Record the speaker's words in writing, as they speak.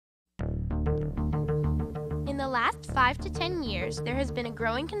In the last 5 to 10 years, there has been a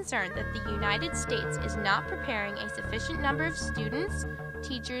growing concern that the United States is not preparing a sufficient number of students,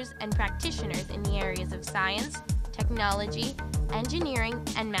 teachers, and practitioners in the areas of science, technology, engineering,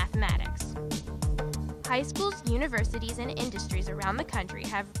 and mathematics. High schools, universities, and industries around the country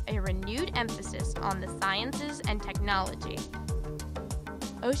have a renewed emphasis on the sciences and technology.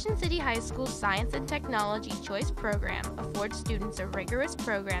 Ocean City High School's Science and Technology Choice Program affords students a rigorous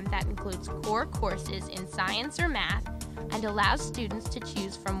program that includes core courses in science or math and allows students to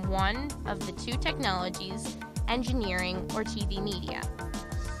choose from one of the two technologies, engineering or TV media.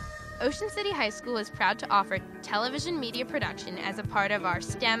 Ocean City High School is proud to offer television media production as a part of our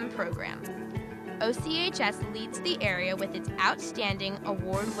STEM program. OCHS leads the area with its outstanding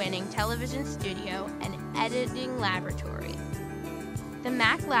award-winning television studio and editing laboratory. The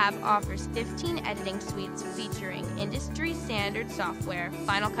Mac Lab offers 15 editing suites featuring industry-standard software,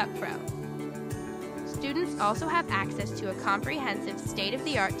 Final Cut Pro. Students also have access to a comprehensive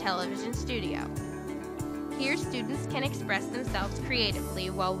state-of-the-art television studio. Here, students can express themselves creatively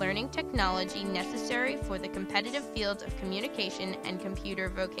while learning technology necessary for the competitive fields of communication and computer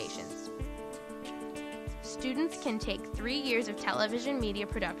vocations. Students can take 3 years of television media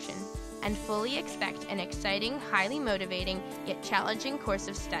production and fully expect an exciting, highly motivating, yet challenging course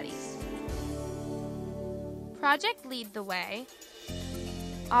of studies. Project Lead the Way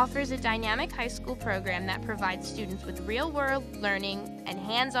offers a dynamic high school program that provides students with real-world learning and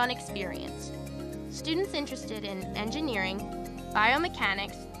hands-on experience. Students interested in engineering,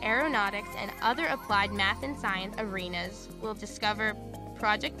 biomechanics, aeronautics, and other applied math and science arenas will discover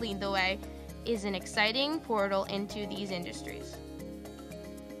Project Lead the Way is an exciting portal into these industries.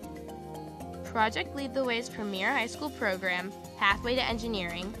 Project Lead the Way's premier high school program, Pathway to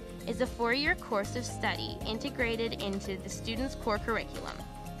Engineering, is a 4-year course of study integrated into the students' core curriculum.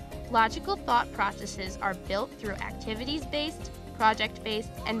 Logical thought processes are built through activities-based,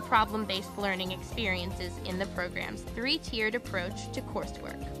 project-based, and problem-based learning experiences in the program's 3-tiered approach to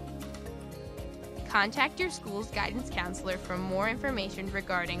coursework. Contact your school's guidance counselor for more information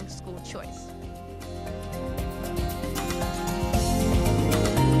regarding school choice.